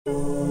Assalamu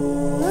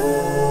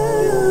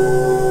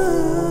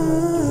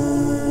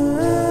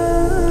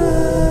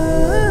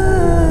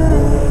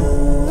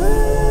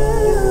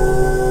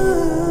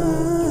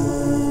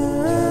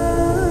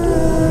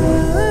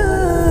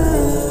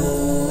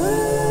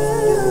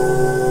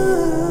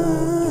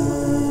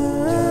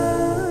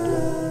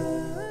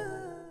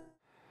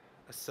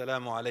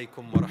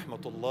alaikum wa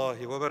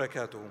rahmatullahi wa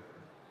barakatuh.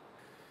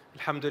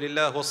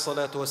 Alhamdulillah wa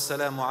salatu wa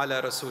salamu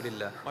ala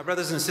rasulillah. My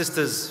brothers and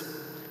sisters,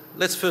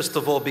 let's first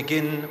of all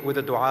begin with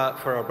a dua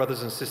for our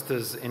brothers and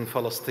sisters in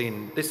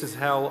Palestine. This is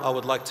how I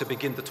would like to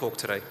begin the talk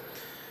today.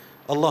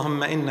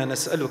 Allahumma inna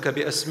nas'aluka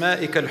bi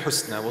asma'ika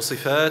al-husna wa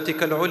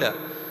sifatika al-ula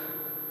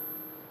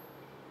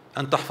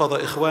an tahfadha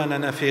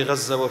ikhwanana fi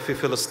Gaza wa fi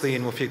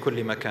Palestine wa fi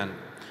kulli makan.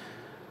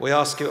 We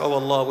ask you, O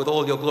Allah, with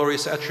all your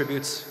glorious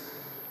attributes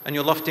and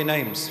your lofty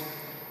names,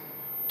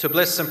 to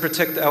bless and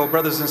protect our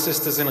brothers and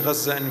sisters in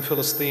Gaza and in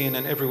Palestine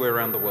and everywhere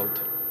around the world.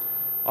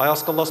 I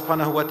ask Allah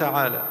subhanahu wa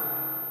ta'ala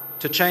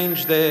to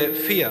change their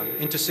fear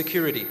into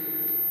security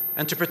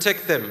and to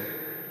protect them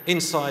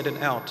inside and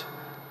out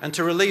and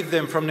to relieve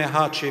them from their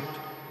hardship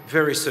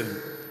very soon.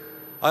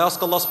 I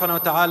ask Allah subhanahu wa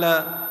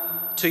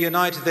ta'ala to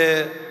unite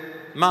their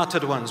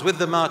martyred ones with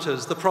the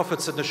martyrs, the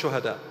prophets and the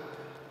shuhada.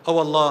 O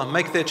Allah,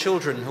 make their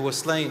children who were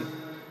slain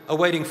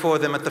awaiting for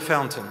them at the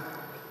fountain,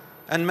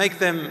 and make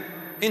them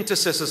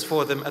intercessors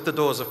for them at the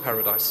doors of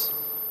paradise.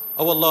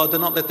 O Allah, do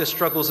not let their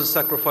struggles and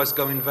sacrifice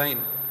go in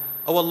vain.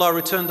 O Allah,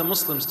 return the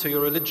Muslims to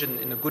your religion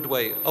in a good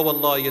way. O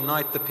Allah,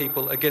 unite the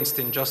people against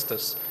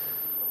injustice.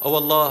 O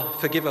Allah,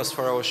 forgive us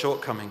for our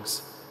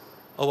shortcomings.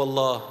 O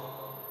Allah,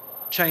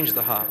 change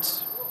the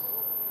hearts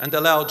and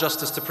allow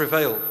justice to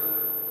prevail.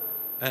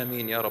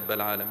 Ameen ya Rabbal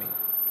Alameen.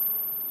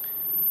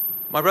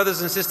 My brothers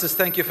and sisters,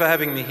 thank you for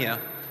having me here.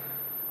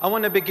 I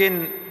want to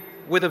begin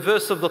with a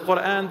verse of the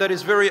Qur'an that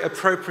is very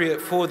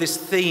appropriate for this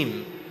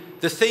theme.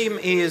 The theme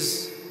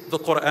is the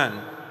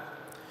Qur'an.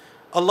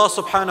 Allah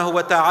subhanahu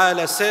wa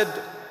ta'ala said,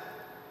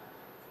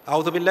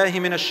 أعوذ بالله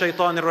من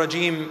الشيطان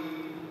الرجيم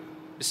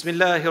بسم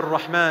الله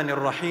الرحمن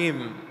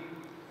الرحيم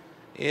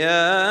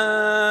يا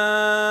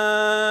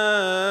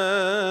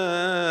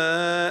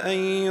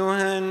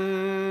أيها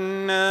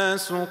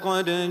الناس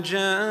قد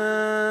جاءتكم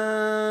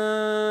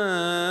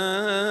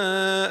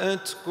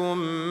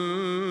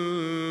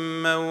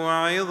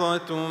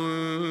موعظة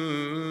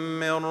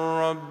من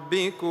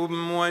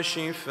ربكم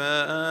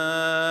وشفاء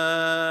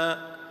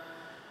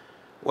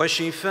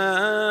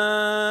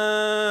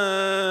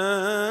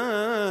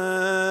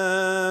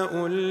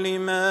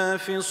لما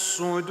في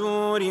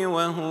الصدور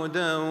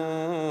وهدى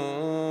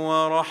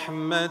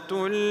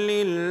ورحمة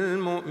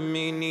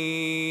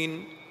للمؤمنين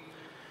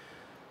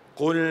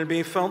قل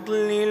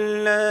بفضل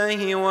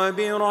الله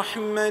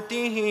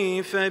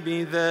وبرحمته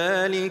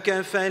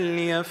فبذلك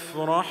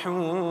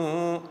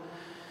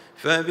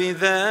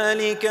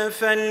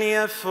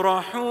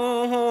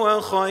فليفرحوا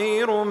هو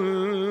خير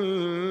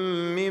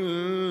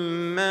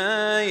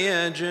مما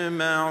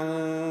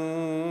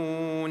يجمعون.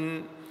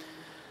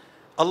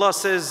 Allah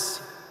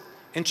says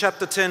in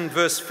chapter 10,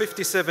 verse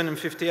 57 and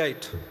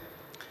 58,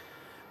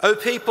 O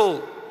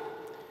people,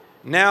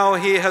 now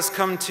here has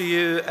come to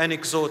you an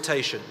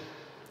exhortation,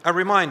 a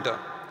reminder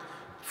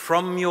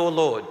from your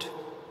Lord,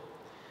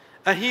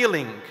 a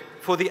healing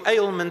for the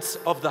ailments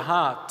of the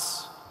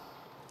hearts,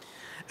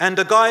 and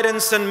a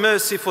guidance and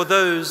mercy for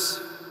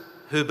those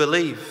who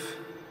believe.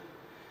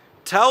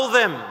 Tell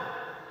them,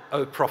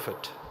 O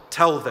Prophet,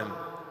 tell them,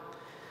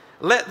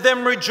 let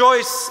them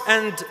rejoice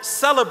and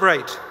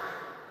celebrate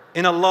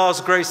in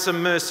Allah's grace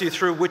and mercy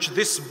through which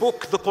this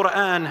book, the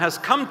Qur'an, has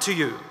come to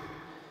you.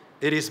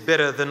 It is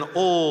better than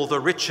all the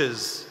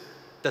riches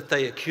that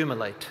they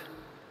accumulate.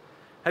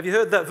 Have you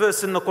heard that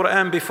verse in the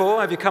Qur'an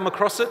before? Have you come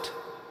across it?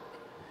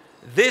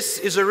 This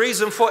is a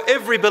reason for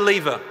every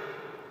believer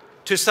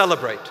to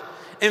celebrate.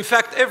 In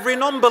fact, every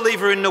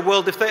non-believer in the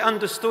world, if they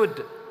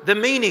understood the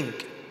meaning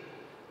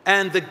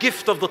and the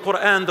gift of the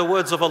Qur'an, the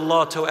words of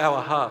Allah to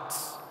our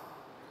hearts,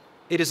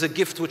 it is a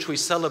gift which we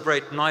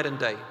celebrate night and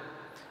day.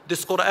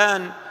 This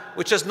Qur'an,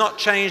 which has not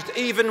changed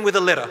even with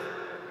a letter.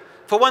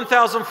 For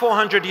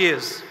 1,400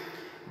 years,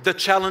 the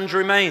challenge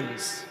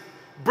remains.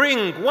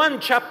 Bring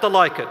one chapter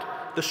like it.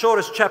 The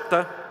shortest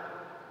chapter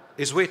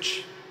is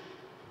which?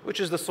 Which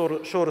is the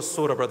shortest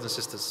surah, brothers and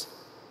sisters?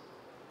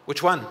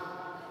 Which one?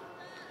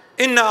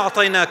 Inna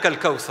a'tainaka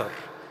al-kawthar.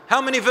 How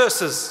many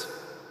verses?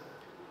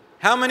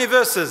 How many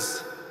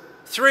verses?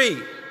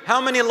 3. How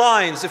many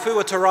lines if we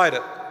were to write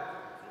it?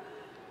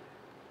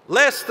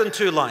 Less than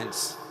 2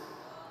 lines.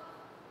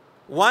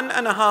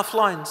 1.5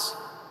 lines.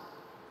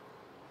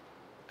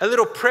 A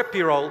little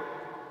preppy-roll,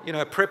 you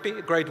know,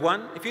 preppy, grade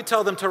 1. If you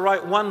tell them to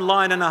write 1.5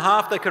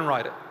 lines, they can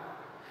write it.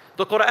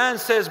 The Qur'an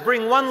says,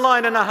 bring 1.5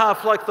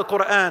 lines like the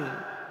Qur'an.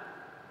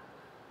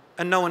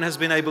 And no one has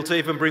been able to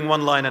even bring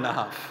 1.5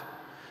 lines.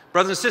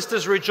 Brothers and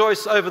sisters,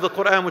 rejoice over the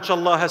Qur'an which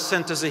Allah has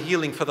sent as a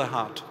healing for the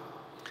heart.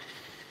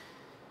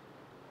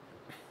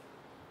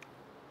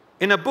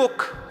 In a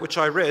book which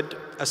I read,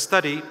 a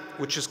study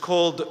which is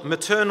called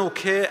Maternal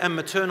Care and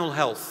Maternal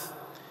Health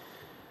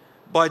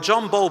by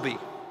John Bowlby,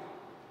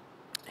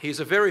 He's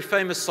a very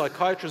famous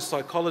psychiatrist,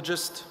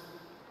 psychologist,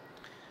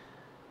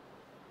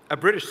 a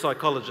British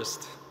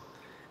psychologist,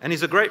 and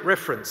he's a great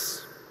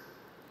reference.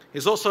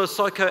 He's also a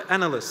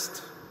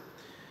psychoanalyst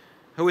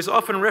who is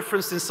often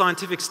referenced in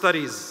scientific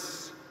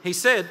studies. He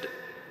said,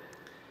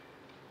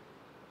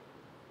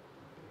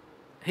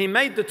 he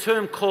made the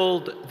term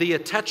called the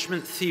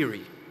attachment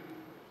theory.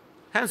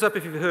 Hands up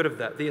if you've heard of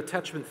that, the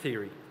attachment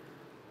theory.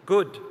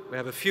 Good, we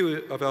have a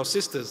few of our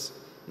sisters,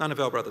 none of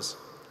our brothers.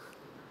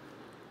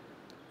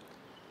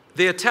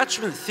 The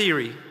attachment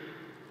theory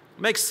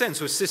makes sense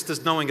with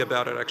sisters knowing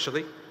about it,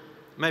 actually.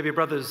 Maybe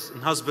brothers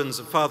and husbands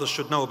and fathers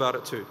should know about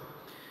it too.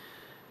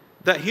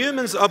 That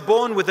humans are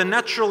born with a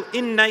natural,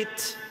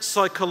 innate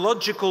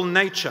psychological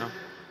nature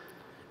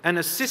and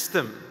a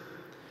system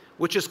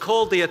which is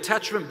called the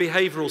attachment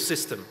behavioral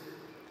system.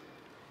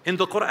 In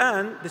the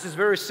Quran, this is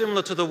very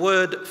similar to the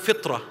word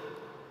fitrah,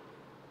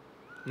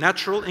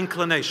 natural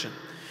inclination,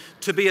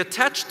 to be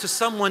attached to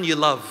someone you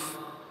love,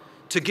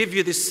 to give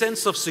you this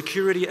sense of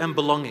security and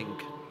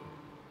belonging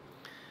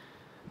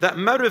that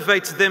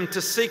motivates them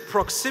to seek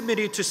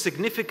proximity to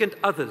significant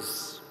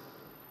others.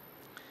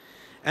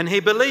 And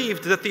he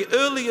believed that the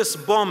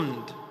earliest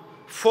bond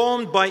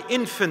formed by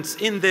infants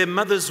in their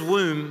mother's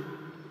womb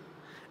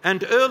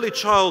and early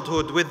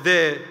childhood with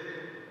their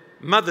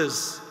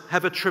mothers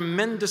have a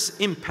tremendous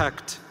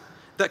impact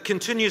that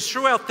continues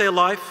throughout their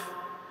life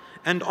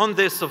and on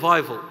their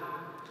survival.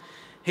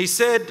 He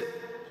said,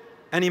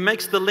 and he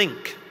makes the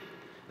link,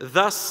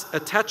 thus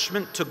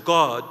attachment to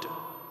God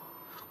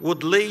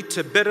would lead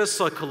to better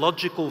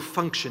psychological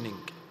functioning.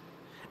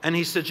 And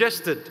he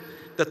suggested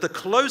that the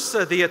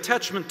closer the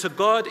attachment to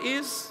God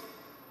is,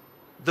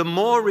 the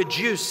more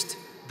reduced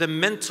the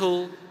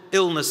mental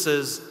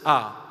illnesses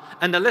are,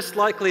 and the less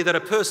likely that a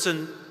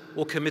person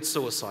will commit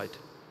suicide.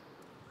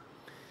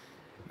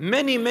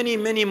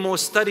 Many more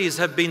studies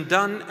have been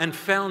done and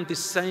found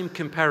this same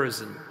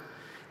comparison,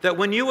 that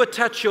when you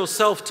attach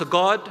yourself to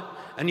God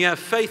and you have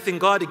faith in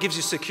God, it gives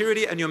you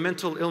security and your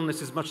mental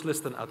illness is much less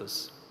than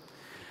others.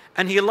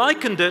 And he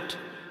likened it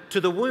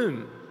to the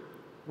womb.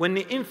 When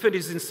the infant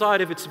is inside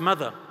of its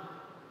mother,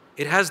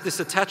 it has this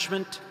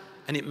attachment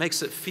and it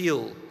makes it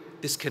feel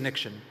this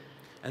connection.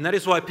 And that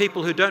is why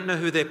people who don't know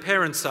who their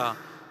parents are,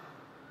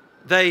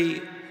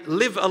 they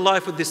live a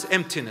life with this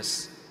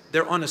emptiness.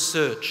 They're on a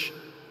search.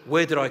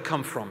 Where did I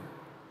come from?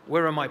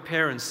 Where are my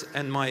parents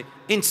and my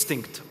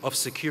instinct of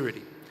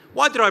security?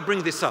 Why did I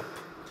bring this up?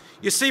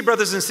 You see,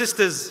 brothers and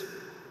sisters,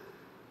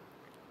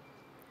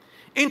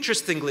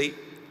 interestingly,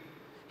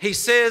 he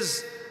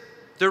says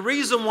the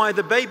reason why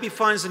the baby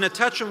finds an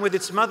attachment with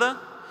its mother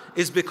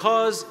is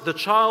because the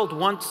child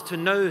wants to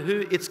know who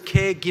its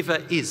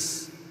caregiver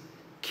is.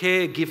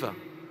 Caregiver.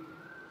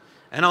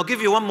 And I'll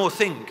give you one more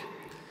thing.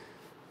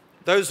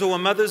 Those who are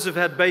mothers who've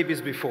had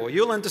babies before,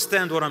 you'll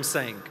understand what I'm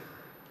saying.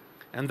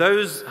 And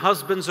those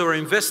husbands who are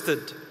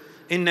invested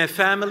in their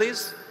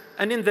families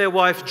and in their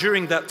wife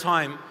during that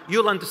time,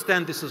 you'll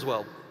understand this as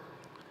well.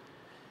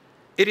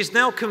 It is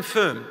now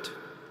confirmed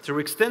through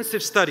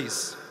extensive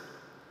studies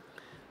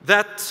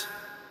that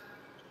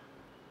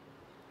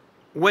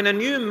when a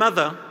new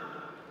mother,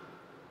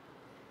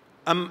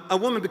 a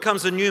woman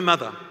becomes a new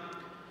mother,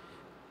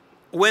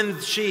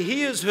 when she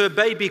hears her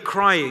baby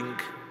crying,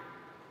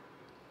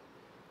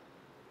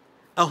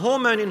 a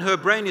hormone in her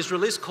brain is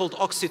released called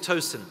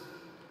oxytocin,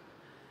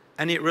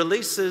 and it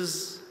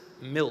releases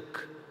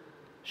milk.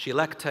 She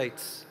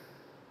lactates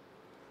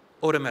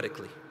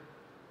automatically.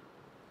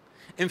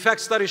 In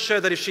fact, studies show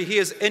that if she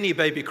hears any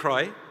baby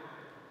cry,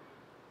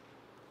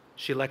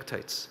 she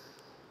lactates.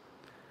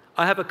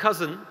 I have a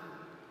cousin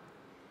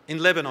in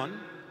Lebanon.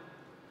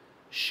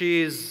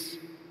 She is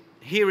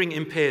hearing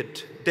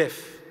impaired,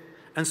 deaf,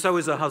 and so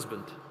is her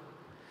husband.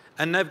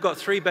 And they've got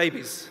 3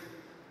 babies.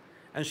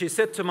 And she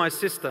said to my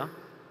sister,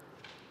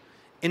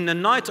 in the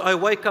night I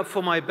wake up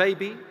for my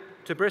baby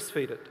to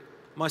breastfeed it.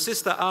 My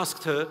sister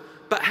asked her,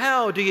 but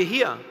how do you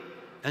hear?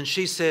 And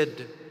she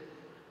said,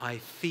 I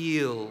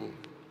feel.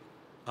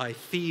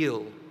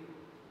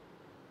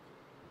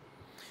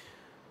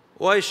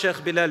 Why is Sheikh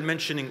Belal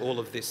mentioning all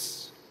of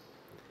this?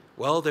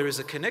 Well, there is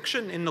a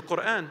connection in the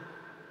Quran.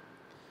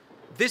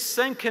 This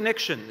same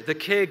connection, the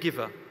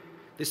caregiver,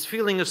 this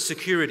feeling of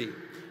security,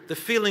 the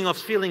feeling of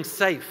feeling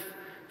safe.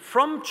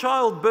 From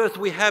childbirth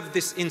we have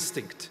this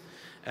instinct.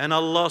 And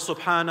Allah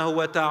subhanahu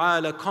wa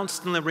ta'ala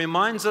constantly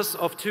reminds us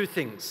of 2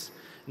 things.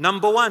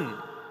 Number 1,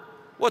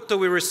 what do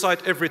we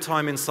recite every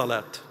time in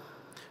salat?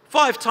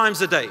 5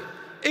 times a day.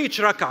 Each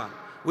rak'ah.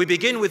 We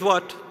begin with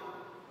what?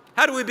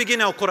 How do we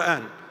begin our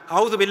Quran?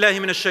 A'udhu billahi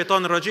minash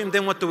shaitanir rajim.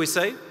 Then what do we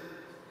say?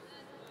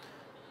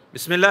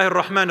 Bismillahir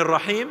Rahmanir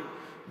Rahim.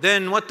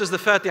 Then what does the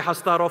Fatiha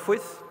start off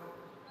with?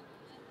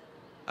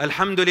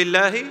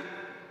 Alhamdulillahi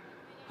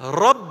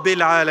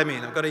Rabbil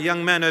Alameen. I've got a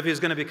young man over here who's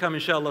going to become,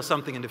 inshallah,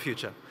 something in the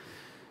future.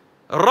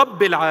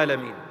 Rabbil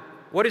Alameen.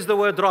 What is the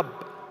word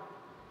Rabb?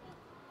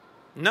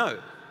 No.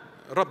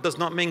 Rabb does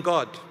not mean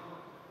God.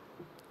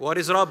 What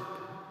is Rabb?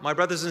 My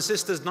brothers and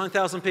sisters,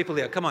 9,000 people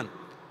here, come on.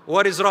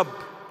 What is Rabb?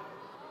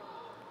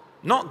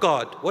 Not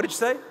God. What did you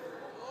say?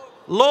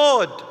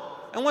 Lord.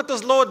 And what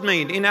does Lord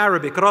mean in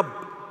Arabic? Rabb.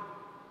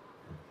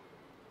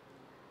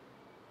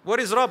 What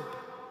is Rabb?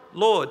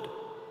 Lord.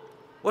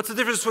 What's the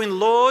difference between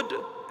Lord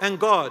and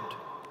God?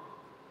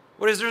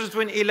 What is the difference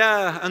between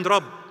Ilah and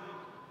Rabb?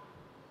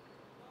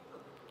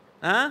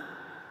 Huh?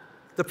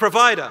 The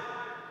provider,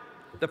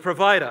 the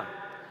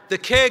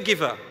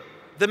caregiver,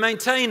 the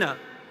maintainer,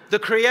 the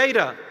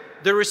creator,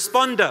 the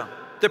responder,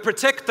 the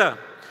protector.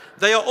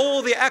 They are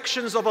all the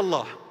actions of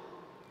Allah.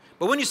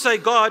 But when you say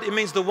God, it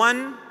means the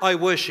one I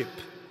worship.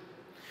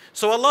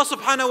 So Allah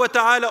subhanahu wa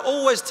ta'ala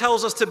always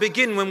tells us to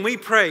begin when we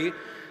pray,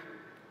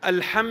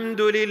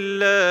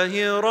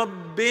 Alhamdulillahi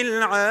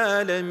Rabbil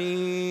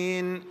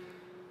Alameen.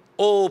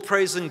 All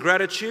praise and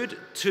gratitude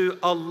to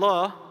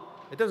Allah.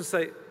 It doesn't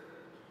say,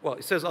 well,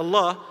 it says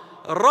Allah,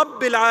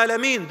 Rabbil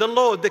Alameen, the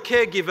Lord, the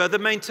caregiver, the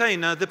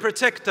maintainer, the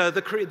protector,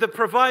 the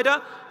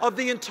provider of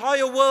the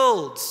entire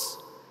world.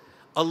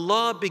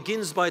 Allah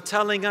begins by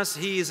telling us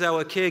He is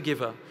our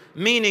caregiver,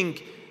 meaning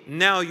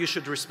now you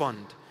should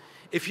respond.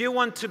 If you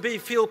want to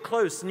feel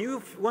close and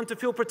you want to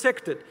feel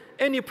protected,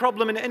 any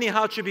problem and any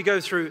hardship you go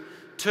through,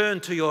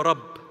 turn to your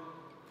Rabb.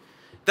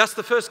 That's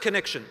the first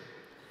connection.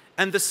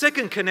 And the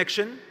second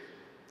connection,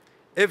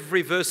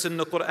 every verse in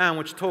the Quran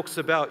which talks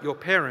about your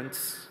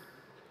parents,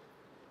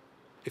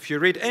 if you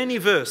read any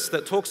verse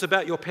that talks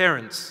about your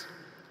parents,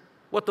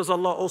 what does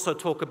Allah also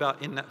talk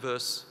about in that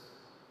verse?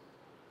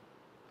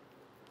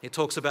 He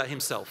talks about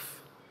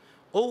Himself.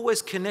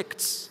 Always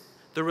connects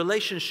the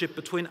relationship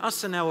between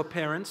us and our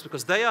parents,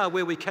 because they are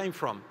where we came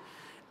from,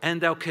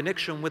 and our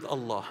connection with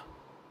Allah.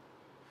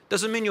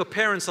 Doesn't mean your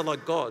parents are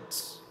like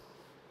gods.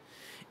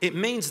 It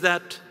means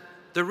that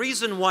the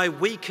reason why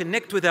we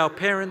connect with our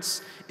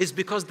parents is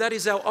because that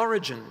is our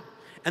origin.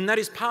 And that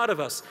is part of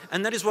us.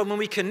 And that is why when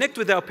we connect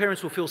with our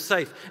parents, we'll feel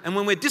safe. And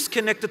when we're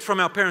disconnected from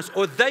our parents,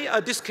 or they are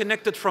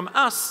disconnected from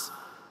us,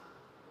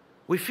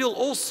 we feel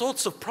all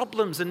sorts of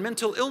problems and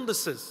mental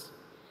illnesses.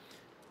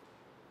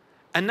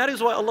 And that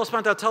is why Allah subhanahu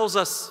wa ta'ala tells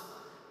us,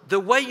 the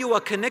way you are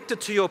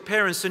connected to your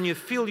parents and you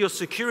feel your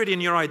security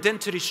and your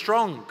identity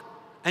strong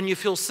and you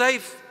feel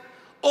safe,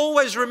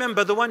 always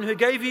remember the one who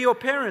gave you your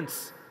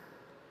parents.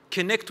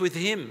 Connect with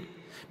Him,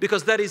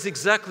 because that is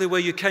exactly where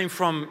you came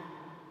from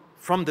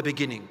the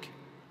beginning.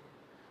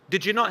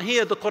 Did you not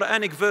hear the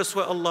Quranic verse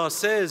where Allah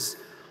says,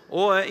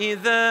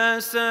 وَإِذَا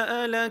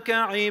سَأَلَكَ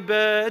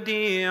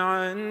عِبَادِي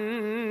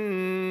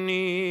عَنِّي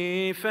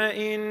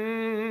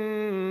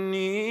فَإِنِّي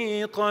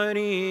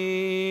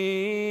قَرِيبٌ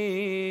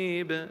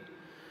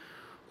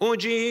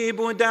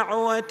أُجِيبُ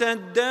دَعْوَةَ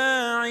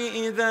الدَّاعِ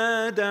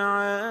إِذَا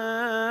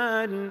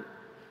دَعَانِ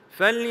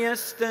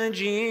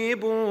فَلْيَسْتَجِيبُوا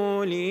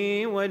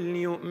لِي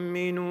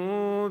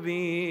وَلْيُؤْمِنُوا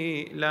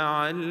بِي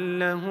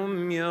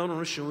لَعَلَّهُمْ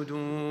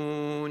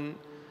يَرْشُدُونَ.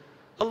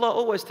 Allah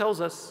always tells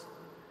us,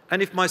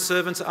 and if my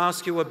servants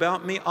ask you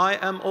about me, I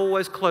am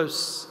always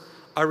close.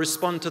 I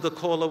respond to the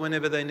caller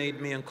whenever they need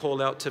me and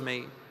call out to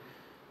me.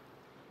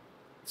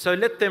 So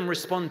let them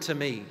respond to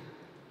me.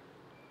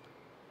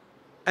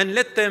 And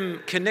let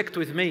them connect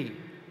with me.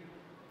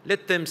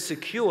 Let them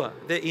secure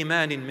their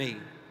iman in me.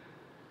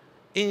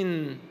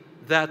 In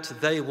that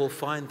they will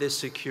find their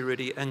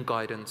security and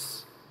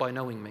guidance by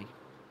knowing me.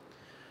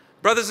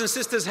 Brothers and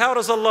sisters, how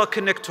does Allah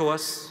connect to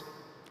us?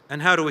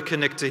 And how do we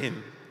connect to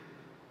Him?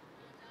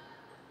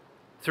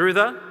 Through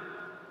the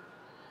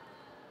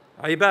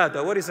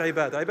ibadah. What is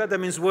ibadah? Ibadah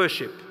means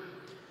worship.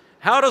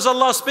 How does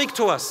Allah speak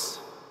to us?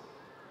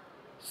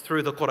 It's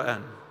through the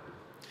Quran.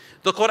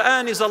 The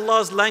Quran is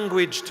Allah's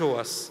language to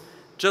us.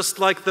 Just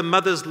like the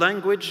mother's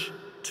language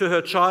to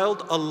her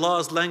child,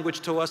 Allah's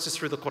language to us is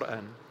through the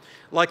Quran.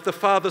 Like the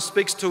father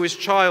speaks to his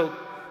child,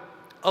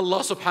 Allah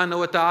subhanahu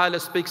wa ta'ala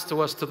speaks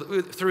to us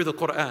through the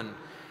Quran.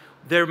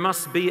 There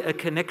must be a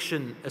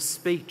connection, a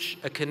speech,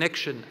 a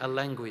connection, a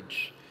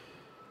language.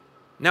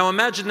 Now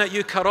imagine that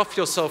you cut off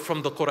yourself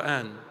from the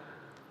Quran.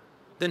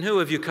 Then who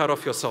have you cut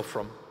off yourself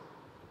from?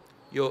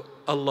 Your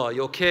Allah,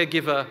 your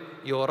caregiver,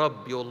 your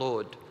Rabb, your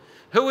Lord.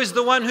 Who is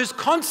the one who's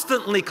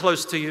constantly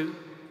close to you?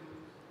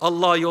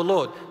 Allah, your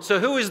Lord. So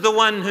who is the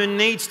one who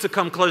needs to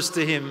come close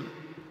to Him?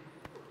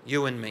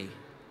 You and me.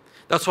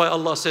 That's why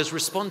Allah says,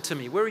 respond to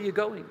me. Where are you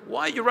going?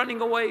 Why are you running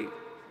away?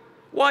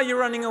 Why are you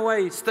running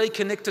away? Stay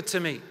connected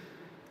to me,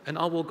 and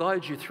I will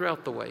guide you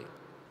throughout the way.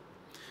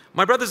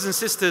 My brothers and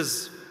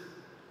sisters,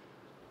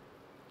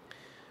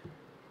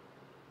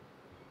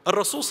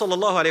 Rasul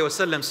sallallahu alayhi wa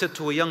sallam said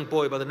to a young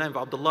boy by the name of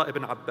Abdullah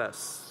ibn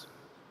Abbas,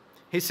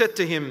 he said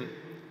to him,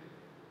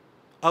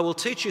 I will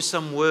teach you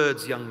some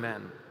words, young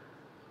man.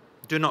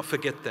 Do not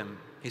forget them.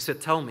 He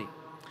said, tell me.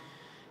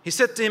 He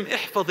said to him,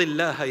 احفظ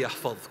الله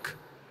يحفظك.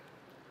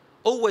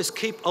 Always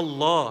keep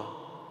Allah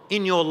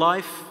in your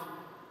life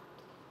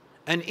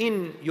and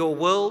in your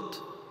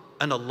world,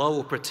 and Allah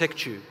will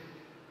protect you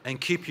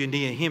and keep you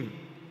near Him.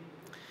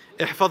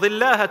 احفظ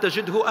الله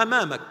تجده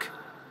أمامك.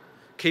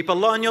 Keep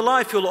Allah in your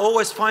life, you'll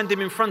always find Him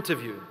in front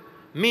of you.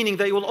 Meaning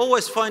that you will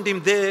always find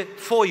Him there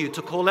for you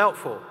to call out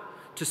for,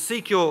 to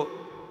seek your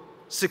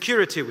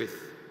security with.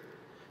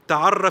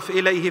 تعرف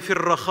إليه في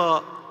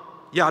الرخاء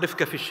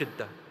يعرفك في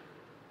الشدة.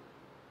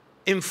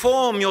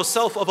 Inform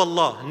yourself of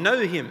Allah. Know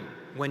Him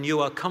when you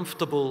are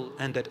comfortable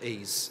and at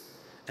ease.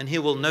 And He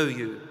will know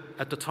you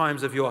at the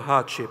times of your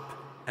hardship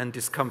and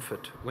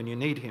discomfort when you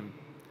need Him.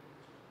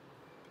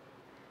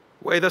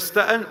 وَإِذَا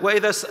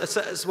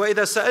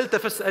سَأَلْتَ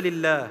فَاسْأَلِ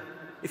اللَّهِ.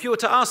 If you were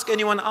to ask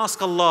anyone,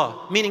 ask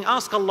Allah, meaning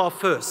ask Allah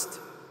first.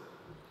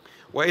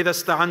 وَإِذَا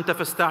اسْتَعَنْتَ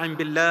فَاسْتَعِنْ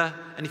بِاللَّهِ.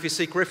 And if you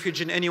seek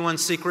refuge in anyone,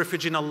 seek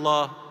refuge in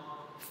Allah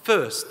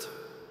first.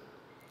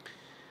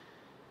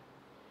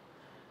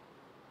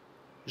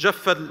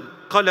 جَفَّ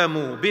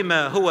الْقَلَمُ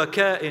بِمَا هُوَ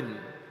كَائِنٌ.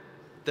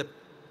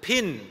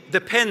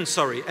 The pen,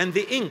 and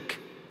the ink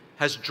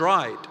has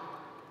dried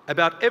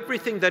about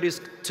everything that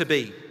is to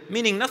be,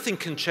 meaning nothing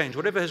can change.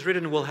 Whatever has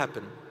written will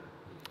happen.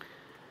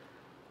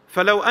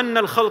 فَلَوْ أَنَّ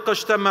الْخَلْقَ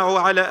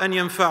اجْتَمَعُوا عَلَىٰ أَنْ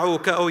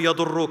يَنْفَعُوكَ أَوْ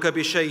يَضُرُّوكَ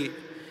بِشَيْءٍ.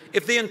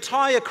 If the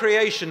entire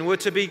creation were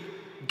to be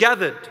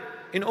gathered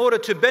in order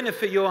to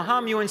benefit you or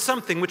harm you in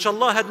something which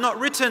Allah had not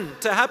written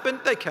to happen,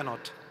 they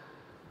cannot.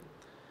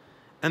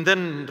 And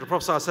then the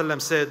Prophet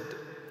ﷺ said,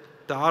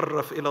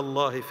 تَعَرَّفْ إِلَى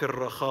اللَّهِ فِي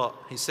الرَّخَاءِ.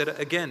 He said it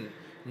again,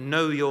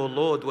 know your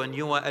Lord when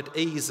you are at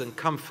ease and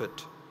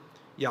comfort.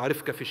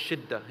 يَعْرِفْكَ فِي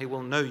الشِّدَّةِ. He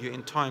will know you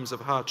in times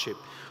of hardship.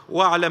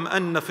 وَاعْلَمْ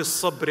أَنَّ فِي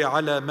الصَّبْرِ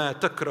عَلَى مَا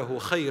تَكْرَهُ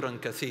خَيْرًا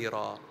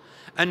كَثِيرًا.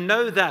 And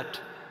know that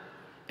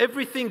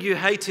everything you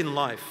hate in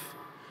life,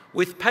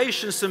 with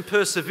patience and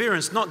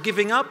perseverance, not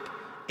giving up,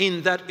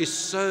 in that is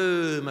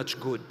so much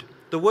good.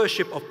 The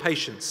worship of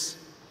patience.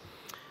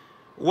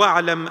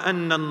 وَاعْلَمْ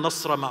أَنَّ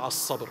النَّصْرَ مَعَ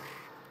الصَّبْرِ.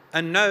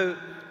 And know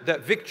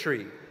that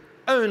victory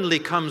only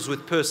comes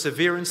with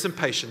perseverance and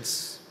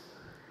patience.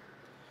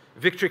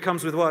 Victory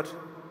comes with what?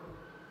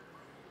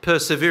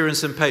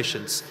 Perseverance and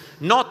patience.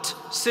 Not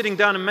sitting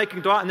down and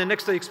making dua and the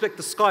next day you expect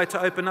the sky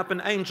to open up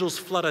and angels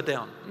flutter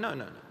down.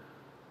 No.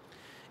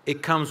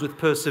 It comes with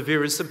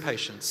perseverance and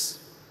patience.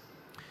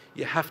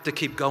 You have to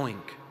keep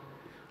going.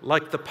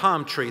 Like the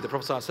palm tree, the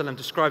Prophet ﷺ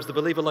describes the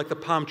believer like the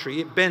palm tree.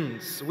 It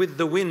bends with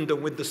the wind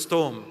and with the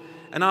storm.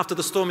 And after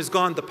the storm is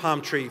gone, the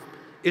palm tree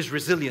is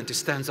resilient. It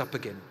stands up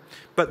again.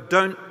 But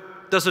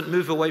doesn't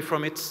move away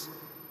from its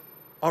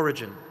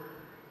origin.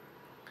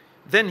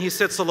 Then he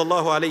said,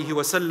 sallallahu alayhi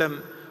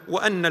wasallam,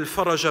 وَأَنَّ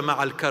الْفَرَجَ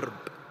مَعَ الْكَرْبِ.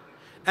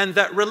 And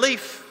that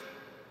relief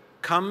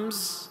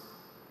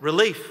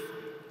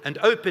and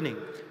opening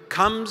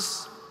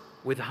comes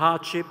with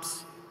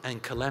hardships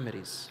and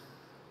calamities.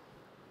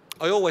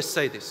 I always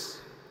say this.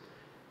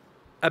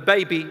 A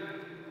baby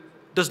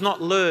does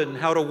not learn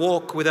how to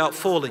walk without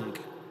falling.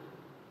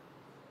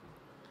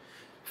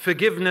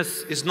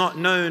 Forgiveness is not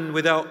known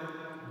without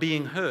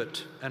being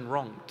hurt and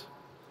wronged.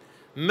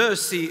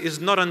 Mercy is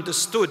not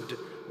understood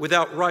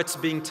without rights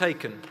being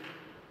taken.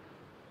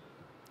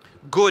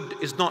 Good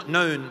is not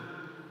known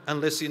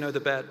unless you know the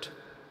bad.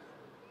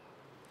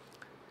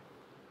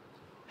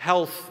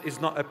 Health is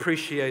not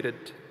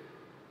appreciated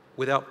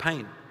without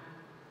pain.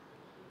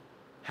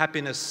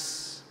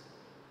 Happiness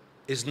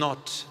is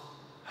not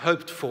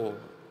hoped for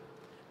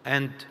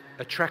and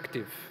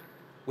attractive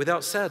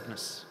without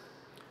sadness.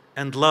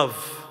 And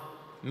love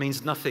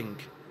means nothing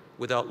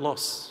without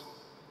loss.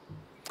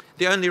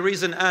 The only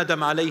reason Adam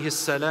alayhi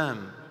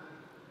salam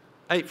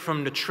ate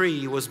from the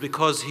tree was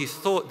because he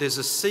thought there's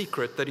a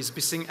secret that he's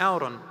missing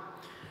out on.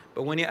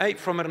 But when he ate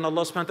from it and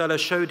Allah subhanahu wa ta'ala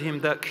showed him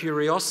that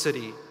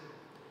curiosity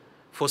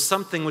for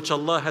something which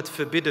Allah had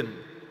forbidden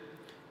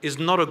is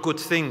not a good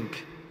thing,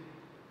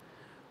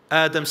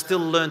 Adam still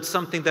learned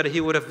something that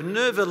he would have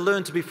never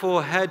learned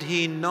before had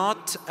he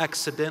not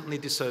accidentally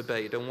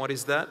disobeyed. And what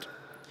is that?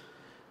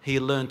 He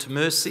learned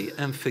mercy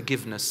and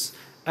forgiveness.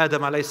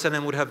 Adam alayhi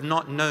salam would have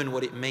not known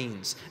what it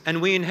means.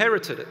 And we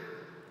inherited it.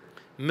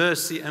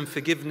 Mercy and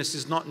forgiveness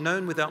is not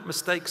known without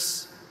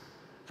mistakes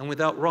and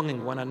without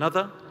wronging one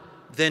another.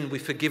 Then we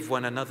forgive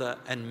one another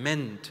and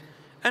mend.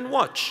 And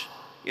watch,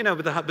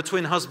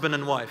 between husband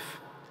and wife.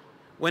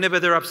 Whenever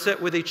they're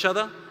upset with each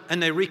other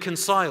and they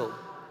reconcile,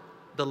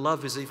 the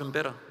love is even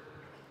better.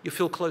 You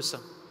feel closer.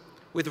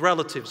 With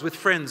relatives, with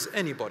friends,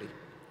 anybody.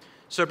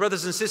 So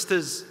brothers and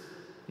sisters,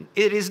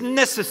 it is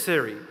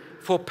necessary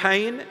for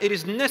pain, it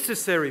is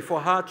necessary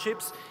for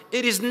hardships,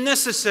 it is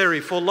necessary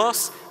for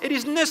loss, it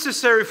is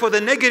necessary for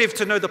the negative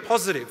to know the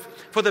positive,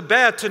 for the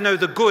bad to know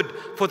the good,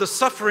 for the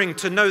suffering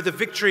to know the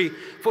victory,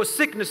 for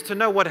sickness to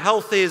know what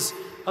health is.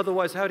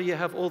 Otherwise, how do you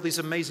have all these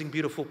amazing,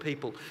 beautiful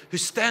people who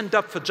stand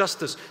up for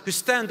justice, who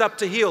stand up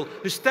to heal,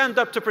 who stand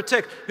up to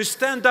protect, who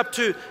stand up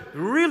to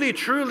really,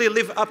 truly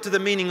live up to the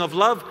meaning of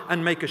love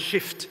and make a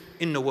shift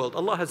in the world?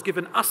 Allah has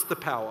given us the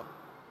power.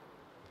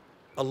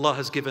 Allah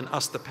has given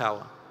us the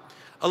power.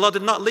 Allah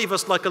did not leave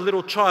us like a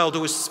little child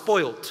who is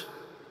spoilt.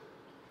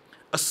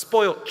 A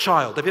spoilt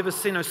child. Have you ever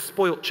seen those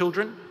spoilt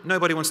children?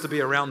 Nobody wants to be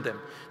around them.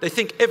 They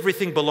think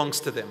everything belongs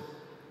to them.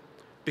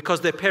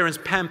 Because their parents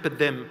pampered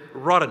them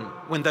rotten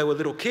when they were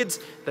little kids.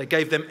 They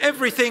gave them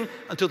everything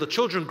until the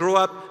children grew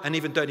up and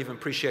don't even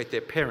appreciate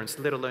their parents,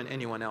 let alone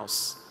anyone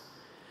else.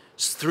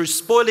 Through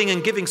spoiling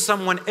and giving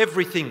someone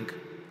everything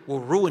will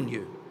ruin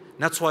you. And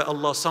that's why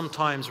Allah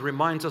sometimes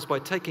reminds us by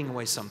taking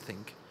away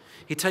something.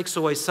 He takes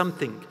away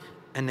something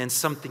and then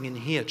something in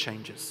here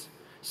changes.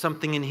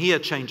 Something in here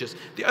changes.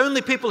 The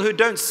only people who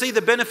don't see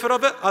the benefit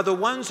of it are the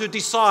ones who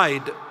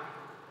decide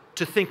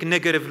to think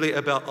negatively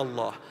about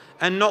Allah.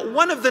 And not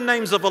one of the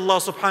names of Allah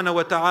subhanahu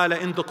wa ta'ala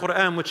in the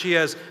Quran which He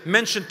has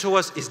mentioned to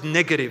us is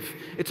negative.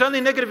 It's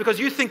only negative because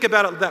you think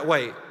about it that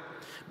way.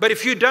 But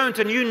if you don't,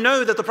 and you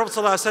know that the Prophet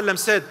ﷺ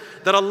said,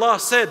 that Allah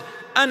said,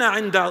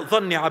 أَنَا عِنْدَ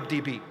ظَنِّ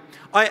عَبْدِي بِي,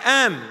 I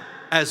am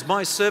as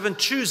my servant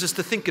chooses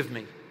to think of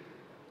me.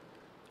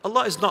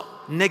 Allah is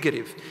not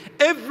negative.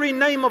 Every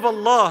name of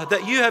Allah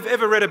that you have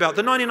ever read about,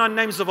 the 99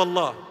 names of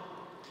Allah,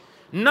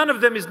 none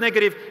of them is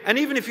negative. And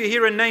even if you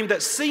hear a name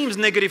that seems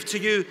negative to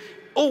you,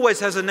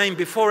 always has a name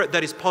before it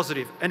that is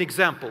positive. An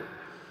example.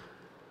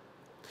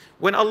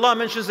 When Allah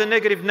mentions a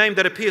negative name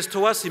that appears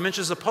to us, He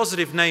mentions a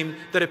positive name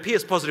that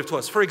appears positive to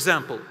us. For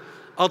example,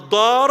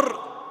 Ad-Dar,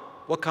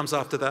 what comes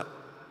after that?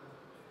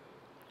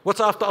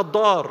 What's after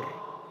Ad-Dar?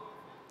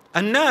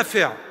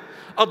 An-Nafi'.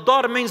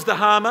 Ad-Dar means the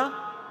harmer.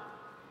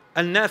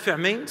 Al-Nafi'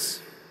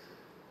 means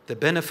the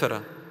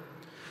benefiter.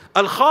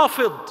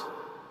 Al-Khafid,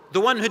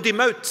 the one who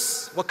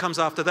demotes. What comes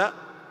after that?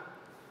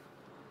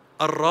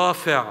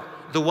 Al-Rafi',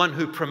 the one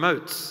who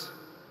promotes.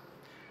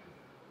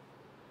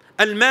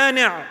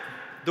 Al-Mani',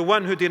 the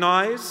one who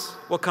denies.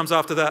 What comes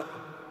after that?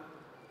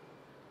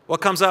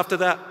 What comes after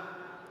that?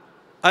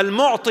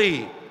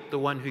 Al-Mu'ti, the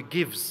one who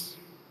gives.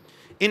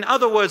 In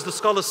other words, the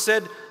scholars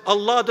said,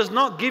 Allah does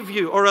not give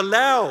you or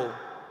allow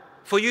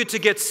for you to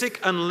get sick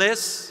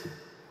unless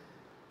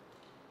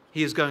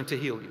He is going to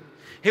heal you.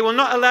 He will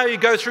not allow you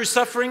to go through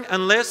suffering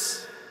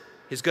unless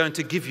He's going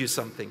to give you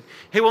something.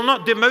 He will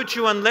not demote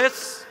you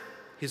unless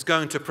He's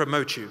going to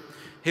promote you.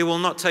 He will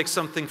not take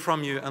something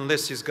from you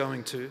unless He's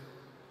going to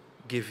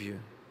give you.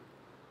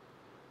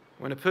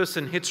 When a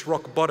person hits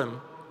rock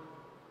bottom,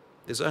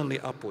 there's only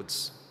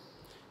upwards.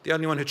 The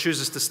only one who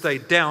chooses to stay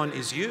down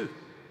is you.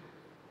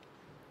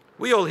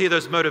 We all hear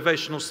those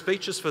motivational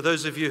speeches for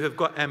those of you who have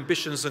got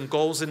ambitions and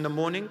goals in the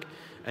morning,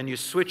 and you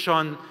switch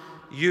on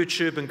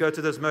YouTube and go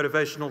to those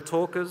motivational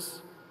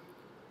talkers.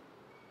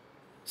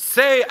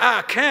 Say,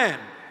 I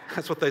can.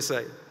 That's what they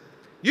say.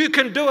 You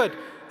can do it.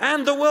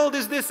 And the world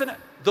is this and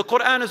that. The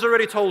Quran has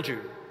already told you.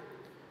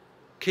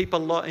 Keep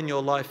Allah in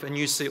your life and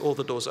you see all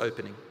the doors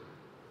opening.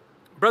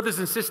 Brothers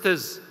and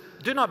sisters,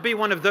 do not be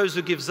one of those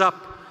who gives up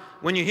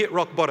when you hit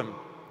rock bottom.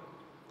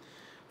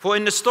 For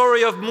in the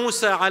story of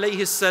Musa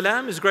alayhi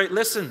salam is great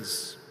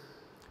lessons.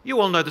 You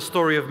all know the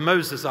story of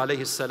Moses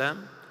alayhi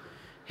salam.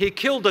 He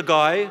killed a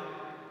guy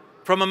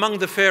from among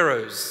the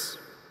pharaohs.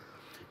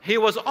 He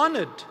was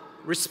honored,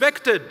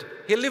 respected.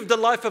 He lived a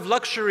life of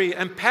luxury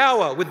and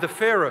power with the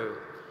pharaoh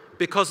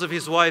because of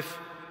his wife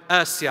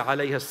Asya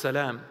alayhi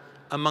salam,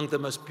 among the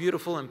most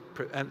beautiful and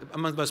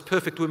among the most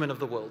perfect women of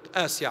the world.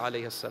 Asya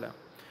alayhi salam.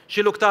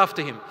 She looked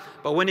after him.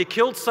 But when he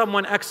killed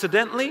someone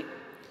accidentally,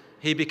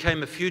 he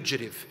became a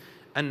fugitive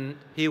and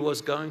he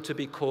was going to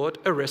be caught,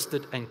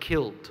 arrested and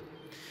killed.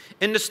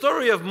 In the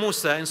story of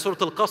Musa in Surah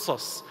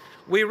Al-Qasas,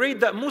 we read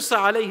that Musa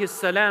alayhi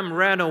salam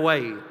ran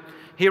away.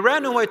 He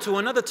ran away to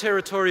another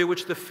territory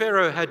which the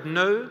Pharaoh had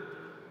no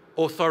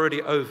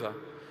authority over.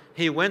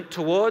 He went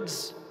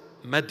towards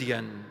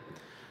Madian.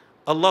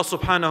 Allah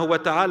subhanahu wa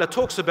ta'ala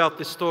talks about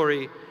this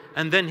story,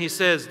 and then He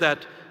says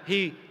that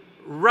he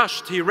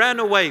ran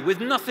away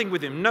with nothing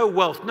with him, no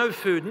wealth, no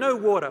food, no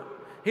water.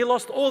 He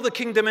lost all the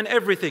kingdom and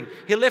everything.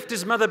 He left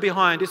his mother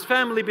behind, his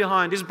family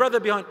behind, his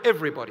brother behind,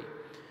 everybody.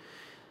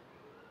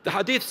 The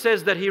hadith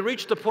says that he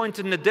reached a point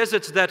in the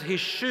deserts that his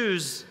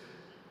shoes,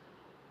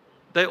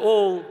 they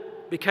all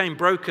became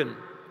broken.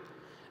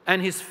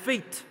 And his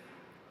feet,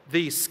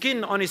 the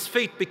skin on his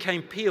feet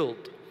became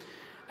peeled.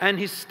 And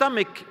his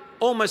stomach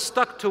almost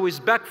stuck to his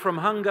back from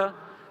hunger.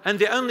 And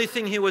the only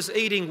thing he was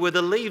eating were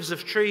the leaves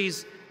of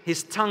trees.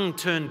 His tongue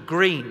turned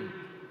green.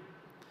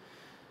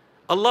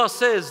 Allah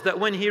says that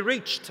when he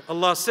reached,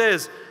 Allah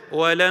says,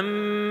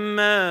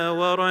 وَلَمَّا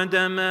وَرَدَ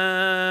مَاءَ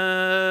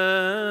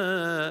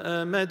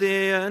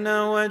مَدْيَنَ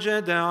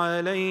وَجَدَ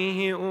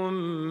عَلَيْهِ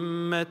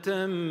أُمَّةً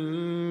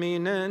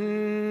مِّنَ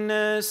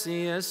النَّاسِ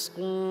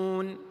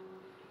يَسْقُونَ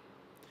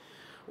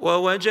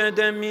وَوَجَدَ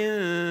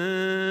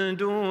مِن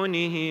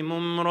دُونِهِمُ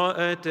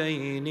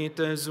امْرَأَتَيْنِ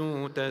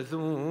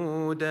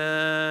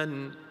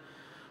تَذُودَانِ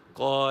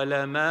قَالَ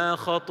مَا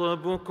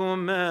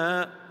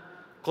خَطْبُكُمَا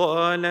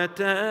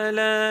قالتا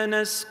لا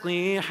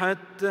نسقي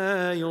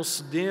حتى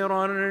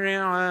يصدر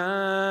الرعاء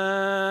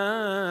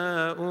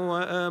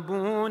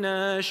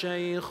وأبونا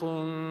شيخ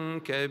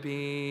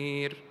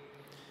كبير.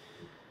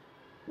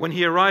 When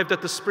he arrived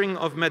at the spring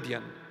of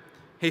Madian,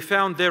 he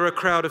found there a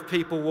crowd of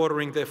people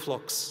watering their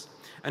flocks,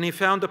 and he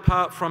found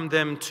apart from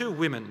them 2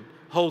 women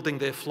holding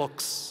their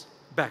flocks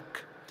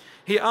back.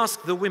 He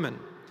asked the women,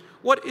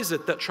 "What is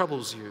it that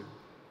troubles you?"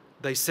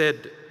 They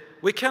said,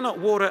 "We cannot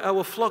water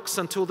our flocks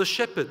until the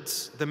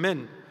shepherds, the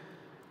men,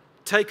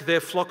 take their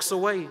flocks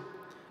away,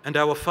 and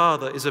our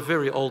father is a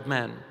very old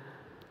man."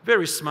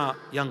 Very smart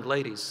young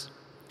ladies.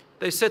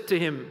 They said to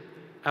him,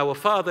 "Our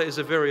father is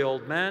a very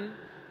old man.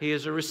 He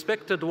is a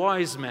respected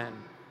wise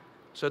man.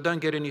 So don't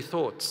get any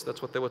thoughts."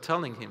 That's what they were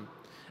telling him.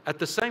 At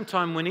the same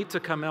time, we need to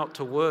come out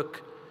to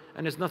work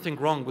And there's nothing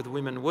wrong with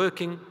women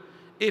working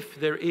if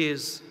there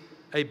is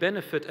a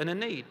benefit and a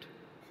need.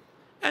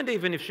 And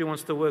even if she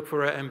wants to work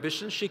for her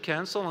ambition, she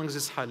can, so long as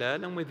it's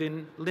halal and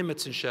within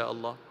limits,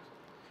 inshallah.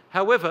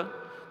 However,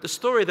 the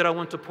story that I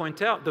want to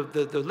point out,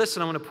 the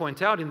lesson I want to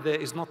point out in there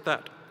is not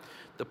that.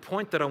 The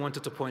point that I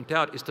wanted to point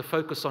out is to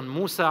focus on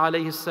Musa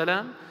alayhi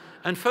salam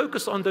and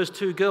focus on those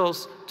two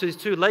girls,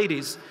 two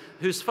ladies,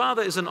 whose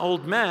father is an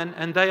old man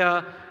and they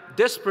are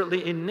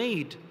desperately in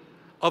need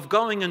of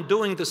going and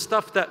doing the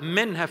stuff that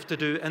men have to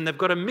do, and they've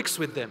got to mix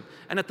with them.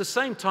 And at the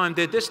same time,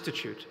 they're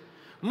destitute.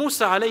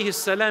 Musa alayhi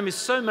salam is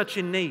so much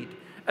in need.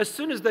 As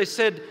soon as they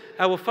said,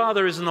 our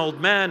father is an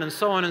old man and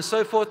so on and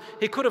so forth,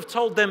 he could have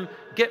told them,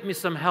 get me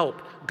some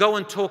help. Go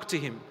and talk to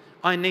him.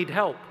 I need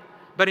help.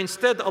 But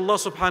instead, Allah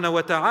subhanahu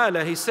wa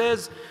ta'ala, He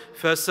says,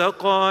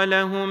 فَسَقَى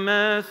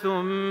لَهُمَا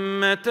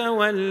ثُمَّ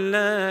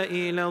تَوَلَّى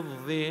إِلَى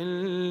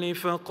الظِّلِّ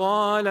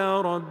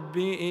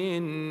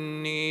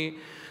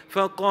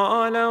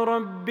فقال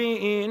رب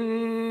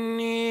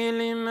إني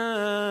لما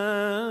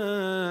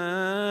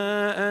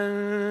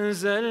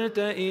أنزلت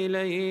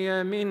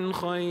إلي من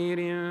خير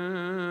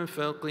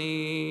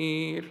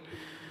فقير.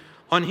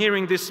 On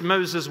hearing this,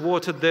 Moses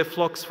watered their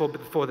flocks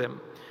for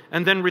them,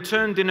 and then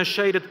returned in a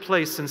shaded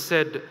place and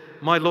said,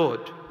 My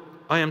Lord,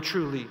 I am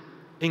truly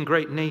in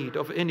great need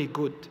of any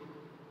good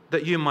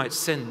that you might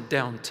send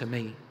down to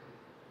me.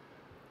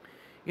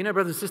 You know,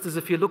 brothers and sisters,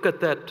 if you look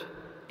at that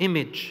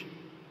image,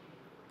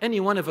 any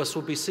one of us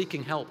will be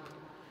seeking help.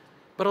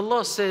 But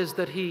Allah says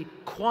that He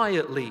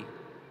quietly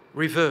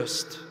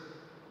reversed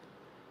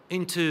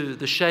into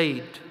the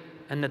shade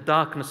and the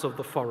darkness of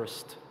the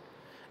forest.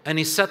 And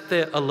He sat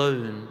there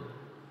alone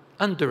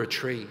under a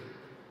tree.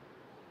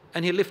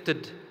 And He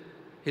lifted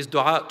his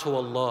dua to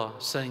Allah,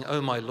 saying,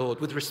 Oh my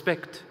Lord, with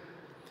respect,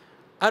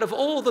 out of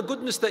all the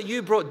goodness that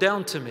you brought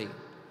down to me,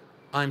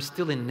 I'm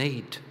still in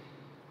need.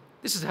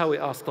 This is how we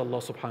asked Allah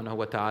subhanahu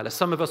wa ta'ala.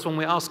 Some of us, when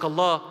we ask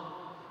Allah,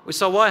 we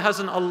say, why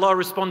hasn't Allah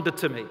responded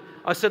to me?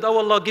 I said, oh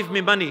Allah, give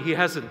me money. He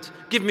hasn't.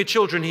 Give me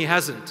children. He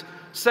hasn't.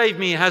 Save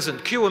me. He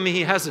hasn't. Cure me.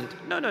 He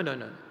hasn't. No.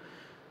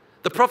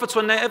 The prophets,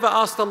 when they ever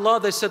asked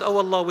Allah, they said, oh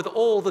Allah, with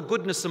all the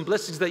goodness and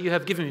blessings that you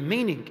have given me,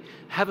 meaning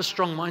have a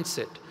strong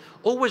mindset.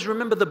 Always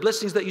remember the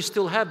blessings that you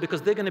still have,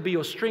 because they're going to be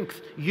your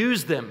strength.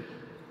 Use them.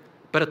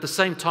 But at the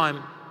same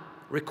time,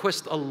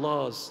 request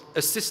Allah's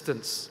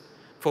assistance,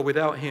 for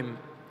without Him,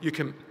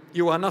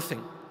 you are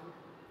nothing.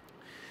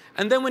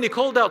 And then when he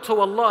called out to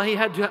Allah, he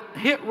had to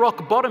hit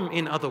rock bottom,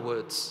 in other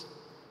words.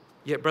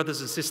 Yet,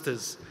 brothers and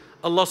sisters,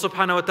 Allah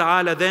subhanahu wa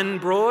ta'ala then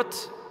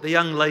brought the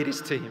young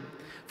ladies to him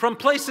from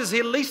places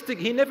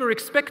he never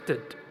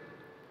expected.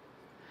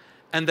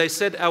 And they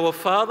said, our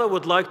Father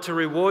would like to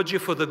reward you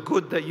for the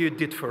good that you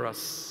did for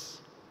us.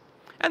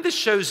 And this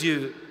shows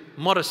you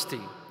modesty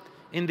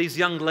in these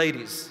young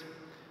ladies.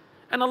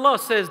 And Allah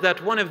says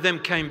that one of them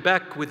came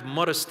back with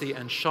modesty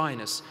and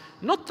shyness.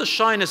 Not the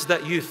shyness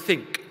that you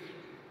think.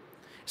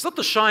 It's not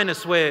the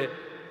shyness where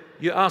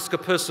you ask a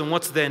person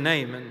what's their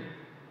name and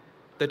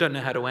they don't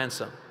know how to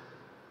answer.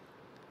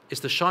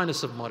 It's the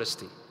shyness of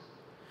modesty.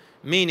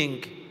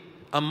 Meaning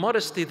a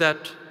modesty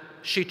that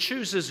she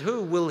chooses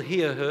who will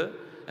hear her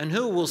and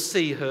who will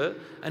see her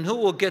and who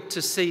will get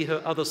to see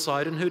her other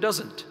side and who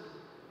doesn't.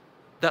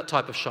 That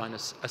type of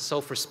shyness, a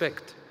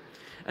self-respect.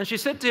 And she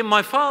said to him,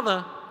 my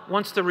father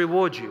wants to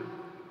reward you.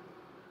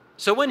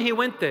 So when he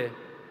went there,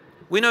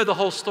 we know the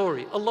whole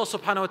story. Allah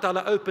subhanahu wa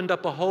ta'ala opened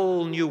up a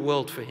whole new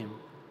world for him.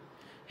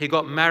 He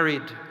got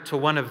married to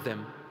one of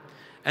them,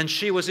 and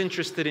she was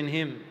interested in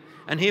him,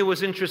 and he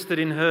was interested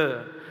in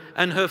her,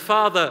 and her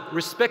father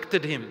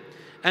respected him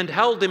and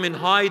held him in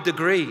high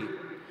degree,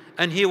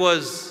 and he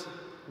was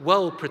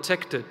well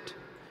protected.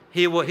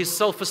 His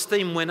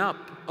self-esteem went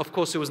up. Of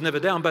course, it was never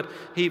down, but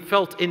he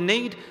felt in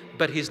need,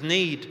 but his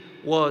need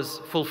was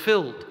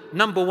fulfilled.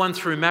 Number one,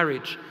 through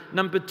marriage.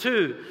 Number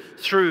two,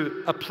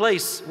 through a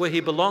place where he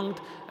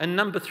belonged. And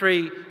number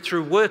three,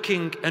 through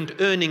working and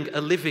earning a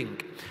living.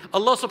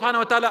 Allah subhanahu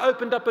wa ta'ala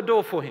opened up a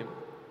door for him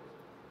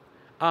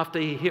after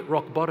he hit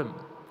rock bottom.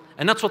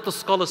 And that's what the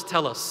scholars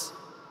tell us.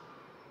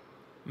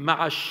 مَعَ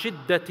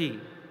الشِّدَّةِ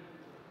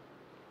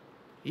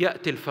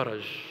يَأْتِ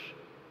الْفَرَجِ.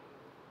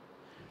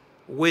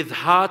 With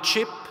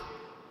hardship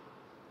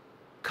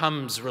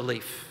comes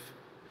relief.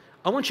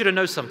 I want you to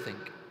know something.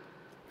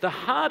 The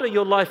harder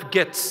your life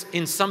gets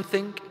in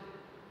something,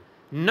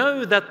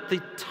 know that the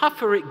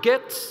tougher it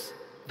gets,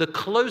 the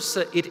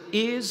closer it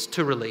is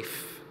to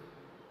relief.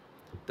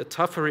 The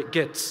tougher it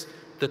gets,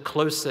 the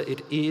closer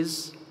it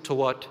is to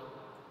what?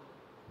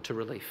 To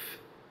relief.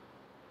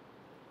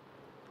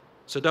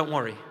 So don't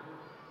worry.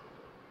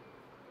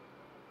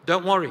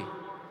 Don't worry.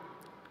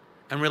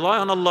 And rely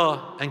on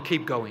Allah and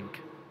keep going.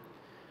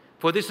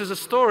 For this is a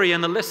story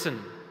and a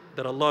lesson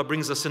that Allah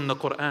brings us in the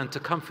Qur'an to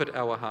comfort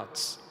our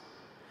hearts.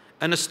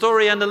 And a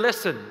story and a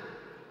lesson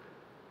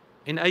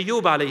in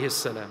Ayyub alayhi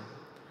salam.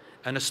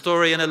 And a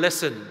story and a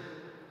lesson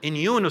in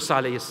Yunus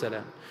alayhi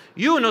salam.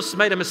 Yunus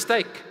made a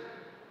mistake.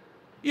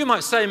 You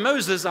might say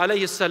Moses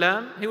alayhi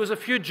salam, he was a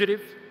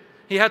fugitive.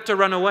 He had to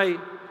run away. It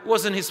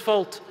wasn't his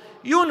fault.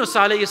 Yunus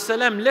alayhi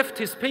salam left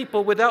his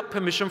people without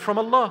permission from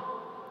Allah.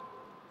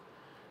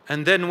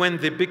 And then when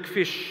the big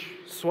fish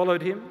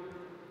swallowed him,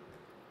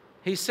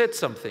 he said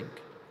something.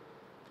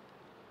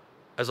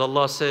 As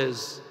Allah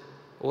says,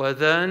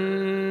 وَذَا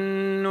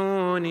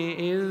النُّونِ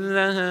إِذْ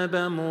ذَهَبَ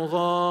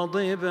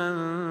مُغَاضِبًا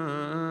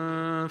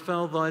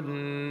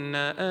فَظَنَّ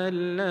أَن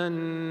لَّن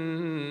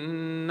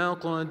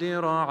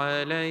نَّقْدِرَ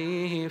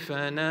عَلَيْهِ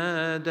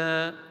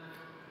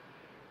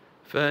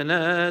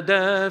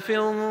فنادى في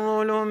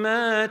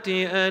الظلمات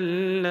أن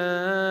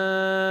لا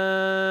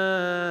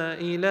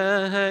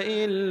إله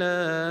إلا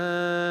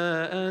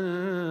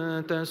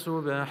أنت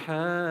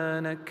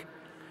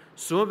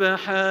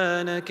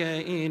سبحانك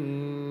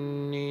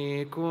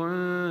إني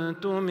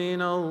كنت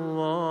من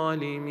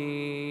الظالمين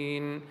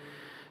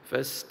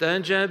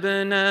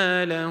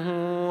فاستجبنا له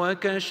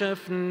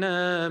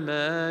وكشفنا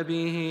ما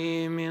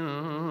به من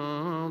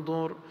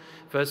ضر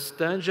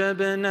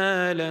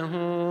فاستجبنا له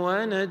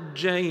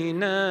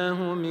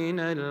ونجيناه من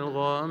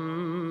الغم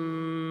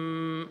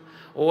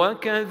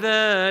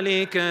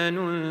وكذلك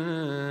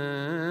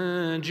ننجي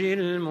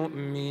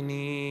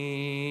المؤمنين.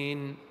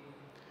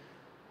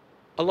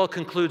 Allah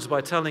concludes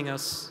by telling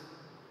us,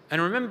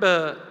 and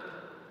remember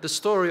the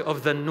story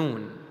of the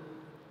Noon,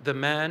 the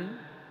man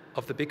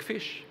of the big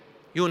fish,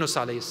 Yunus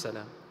alayhi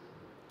salam.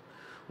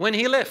 When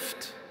he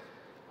left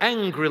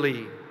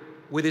angrily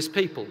with his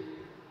people,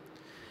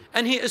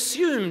 and he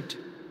assumed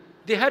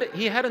he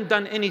hadn't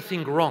done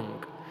anything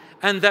wrong,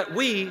 and that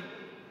we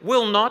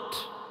will not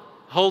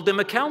hold him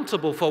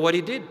accountable for what he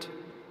did.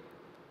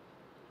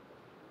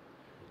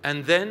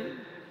 And then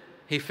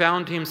he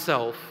found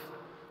himself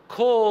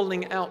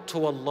calling out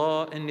to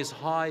Allah in his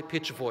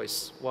high-pitched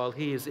voice while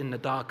he is in the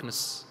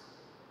darkness.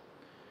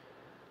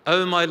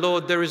 "O my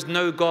Lord, there is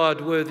no God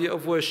worthy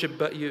of worship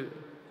but you.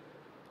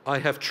 I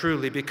have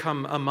truly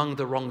become among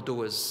the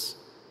wrongdoers.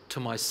 To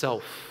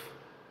myself.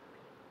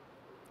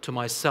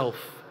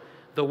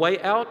 The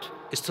way out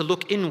is to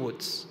look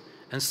inwards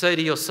and say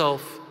to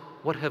yourself,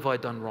 what have I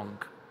done wrong?"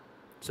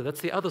 So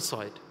that's the other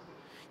side.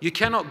 You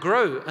cannot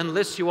grow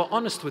unless you are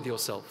honest with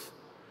yourself.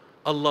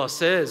 Allah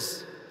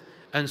says,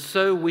 and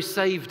so we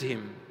saved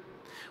him.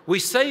 We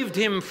saved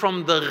him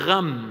from the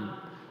gham.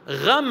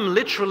 Gham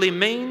literally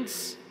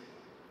means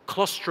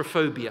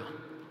claustrophobia.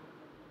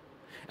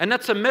 And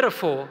that's a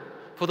metaphor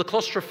for the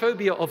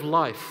claustrophobia of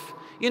life.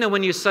 You know,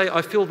 when you say,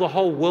 I feel the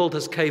whole world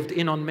has caved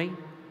in on me,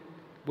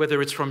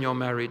 whether it's from your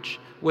marriage,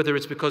 whether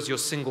it's because you're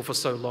single for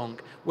so long,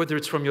 whether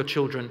it's from your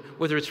children,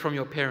 whether it's from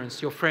your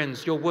parents, your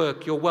friends, your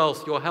work, your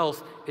wealth, your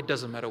health, it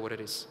doesn't matter what it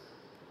is.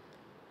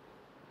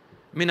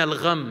 Min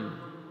al-gham.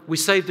 We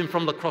saved him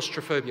from the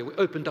claustrophobia. We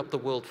opened up the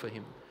world for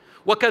him.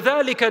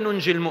 وَكَذَلِكَ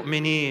نُنْجِي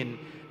الْمُؤْمِنِينَ.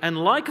 And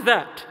like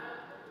that,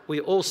 we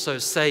also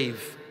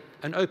save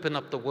and open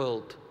up the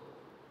world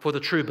for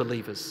the true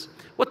believers.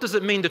 What does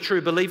it mean, the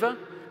true believer?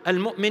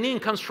 Al-mu'mineen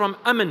comes from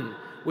aman,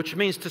 which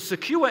means to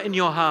secure in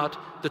your heart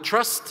the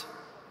trust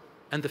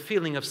and the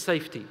feeling of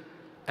safety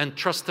and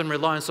trust and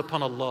reliance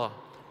upon Allah,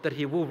 that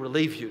He will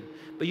relieve you.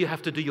 But you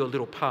have to do your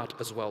little part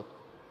as well.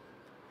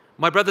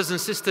 My brothers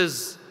and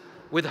sisters,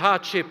 with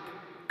hardship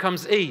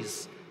comes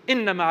ease.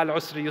 Inna ma'al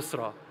usri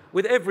yusra.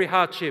 With every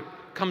hardship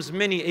comes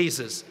many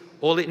eases.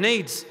 All it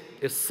needs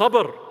is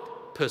sabr,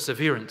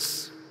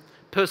 perseverance.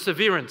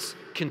 Perseverance,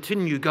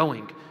 continue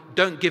going.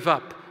 Don't give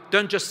up.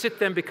 Don't just sit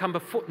there and become a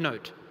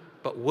footnote,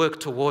 but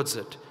work towards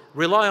it.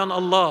 Rely on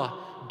Allah.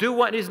 Do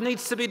what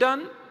needs to be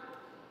done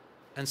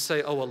and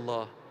say, "Oh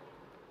Allah,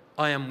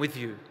 I am with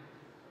you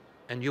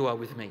and you are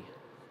with me."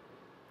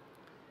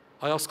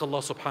 I ask Allah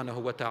subhanahu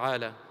wa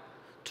ta'ala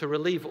to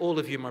relieve all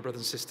of you, my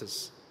brothers and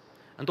sisters,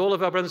 and all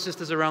of our brothers and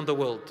sisters around the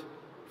world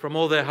from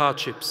all their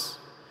hardships,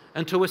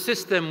 and to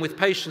assist them with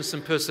patience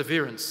and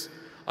perseverance.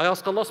 I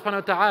ask Allah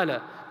subhanahu wa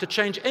ta'ala to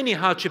change any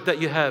hardship that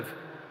you have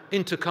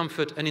into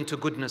comfort and into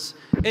goodness,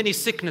 any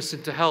sickness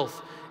into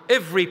health,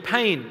 every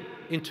pain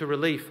into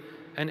relief,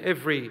 and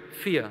every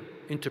fear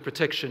into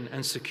protection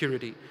and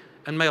security.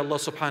 And may Allah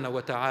subhanahu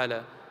wa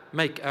ta'ala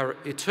make our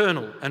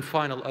eternal and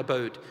final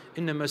abode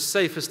in the most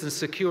safest and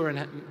secure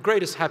and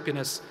greatest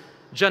happiness,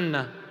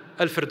 Jannah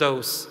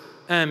al-Firdaus.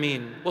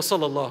 Ameen. Wa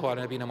sallallahu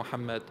ala nabina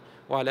Muhammad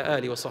wa ala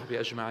alihi wa sahbihi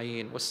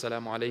ajma'een.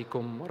 Wassalamu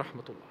alaikum wa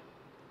rahmatullah.